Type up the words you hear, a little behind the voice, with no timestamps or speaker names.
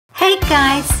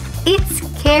guys, it's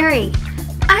Carrie.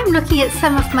 I'm looking at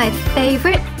some of my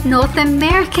favorite North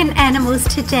American animals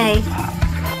today.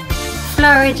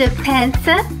 Florida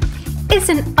Panther is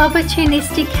an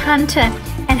opportunistic hunter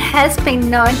and has been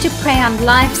known to prey on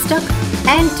livestock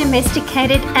and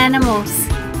domesticated animals.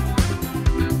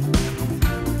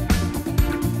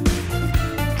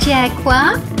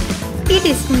 Jaguar. It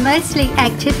is mostly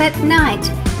active at night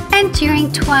and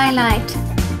during twilight.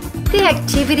 The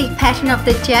activity pattern of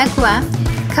the jaguar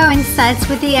coincides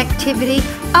with the activity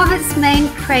of its main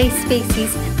prey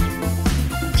species.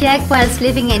 Jaguars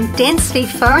living in densely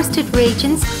forested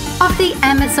regions of the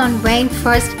Amazon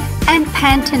rainforest and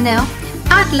Pantanal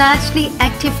are largely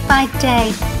active by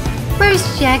day,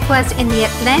 whereas jaguars in the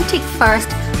Atlantic forest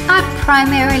are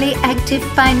primarily active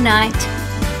by night.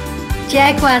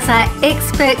 Jaguars are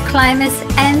expert climbers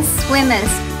and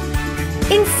swimmers.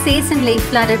 In seasonally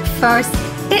flooded forests,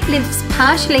 it lives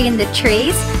partially in the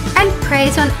trees and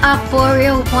preys on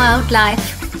arboreal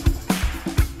wildlife.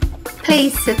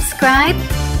 Please subscribe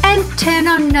and turn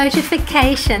on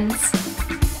notifications.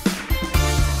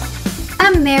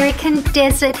 American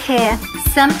desert hare,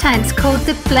 sometimes called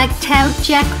the black-tailed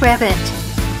jackrabbit.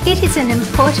 It is an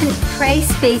important prey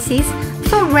species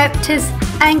for raptors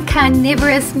and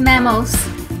carnivorous mammals.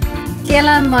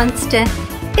 Gila monster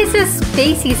is a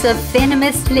species of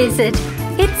venomous lizard.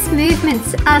 Its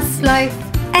movements are slow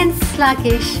and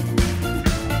sluggish.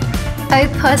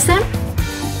 Opossum.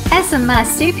 As a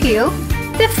marsupial,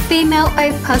 the female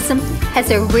opossum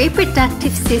has a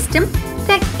reproductive system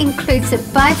that includes a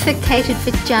bifurcated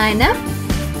vagina,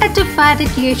 a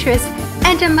divided uterus,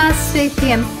 and a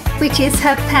marsupium, which is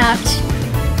her pouch.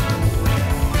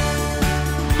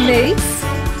 Moose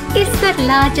is the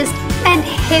largest and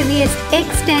heaviest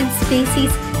extant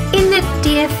species in the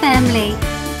deer family.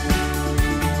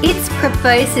 Its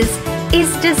proboscis is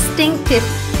distinctive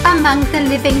among the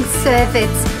living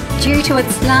cervids due to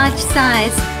its large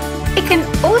size. It can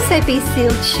also be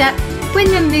sealed shut when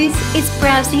the moose is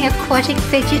browsing aquatic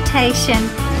vegetation.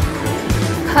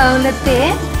 Polar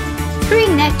bear.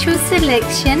 Through natural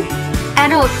selection,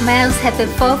 adult males have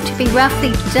evolved to be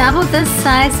roughly double the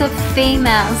size of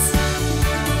females.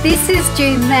 This is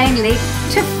due mainly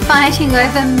to fighting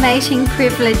over mating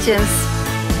privileges.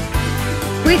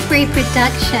 With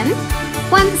reproduction,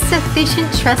 once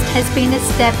sufficient trust has been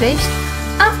established,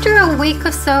 after a week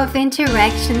or so of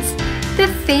interactions, the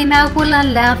female will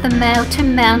allow the male to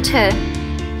mount her.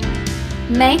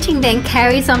 Mating then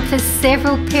carries on for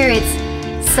several periods,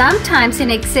 sometimes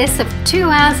in excess of 2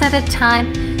 hours at a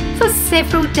time for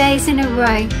several days in a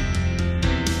row.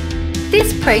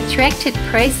 This protracted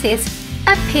process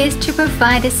appears to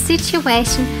provide a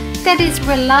situation that is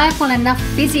reliable enough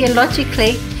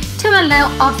physiologically to allow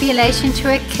ovulation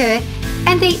to occur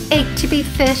and the egg to be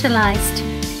fertilized.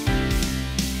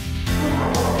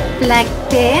 Black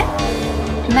bear.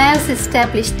 Males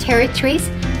establish territories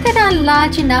that are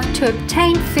large enough to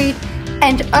obtain food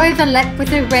and overlap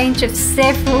with a range of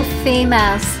several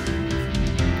females.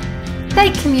 They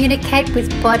communicate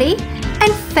with body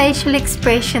and facial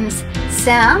expressions,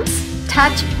 sounds,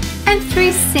 touch, and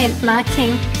through scent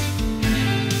marking.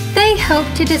 They help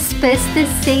to disperse the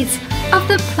seeds of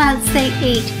the plants they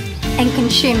eat and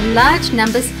consume large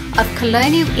numbers of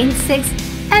colonial insects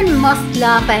and moth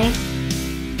larvae.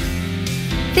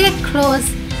 Their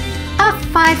claws are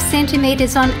 5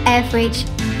 centimeters on average.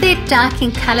 They're dark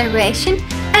in coloration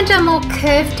and are more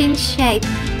curved in shape,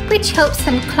 which helps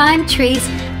them climb trees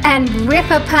and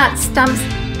rip apart stumps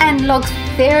and logs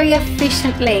very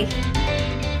efficiently.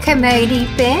 Commodity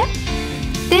bear.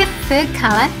 Their fur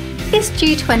color is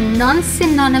due to a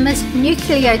non-synonymous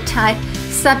nucleotide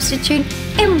substitute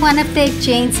in one of their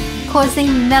genes, causing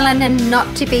melanin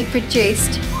not to be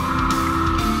produced.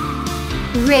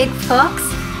 Red fox.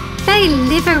 They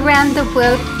live around the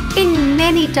world in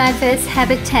many diverse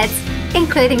habitats,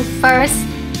 including forests,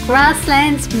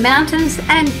 grasslands, mountains,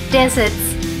 and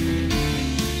deserts.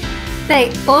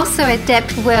 They also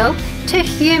adapt well to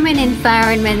human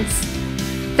environments.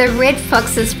 The red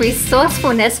fox's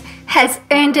resourcefulness has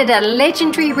earned it a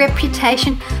legendary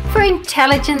reputation for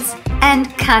intelligence and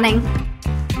cunning.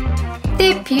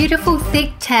 Their beautiful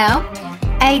thick tail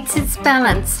aids its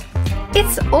balance.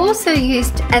 It's also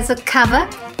used as a cover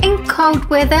in cold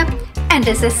weather and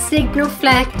as a signal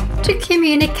flag to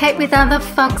communicate with other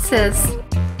foxes.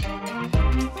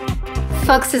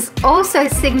 Foxes also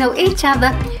signal each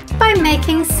other by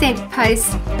making scent posts,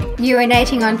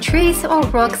 urinating on trees or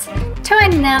rocks to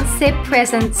announce their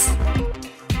presence.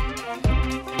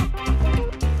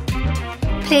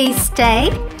 Please stay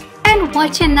and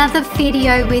watch another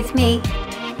video with me.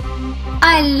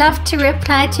 I love to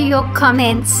reply to your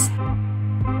comments.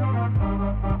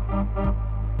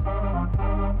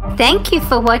 Thank you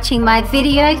for watching my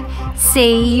video.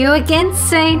 See you again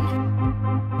soon.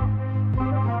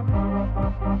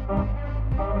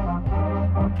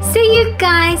 See you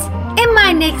guys in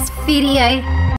my next video.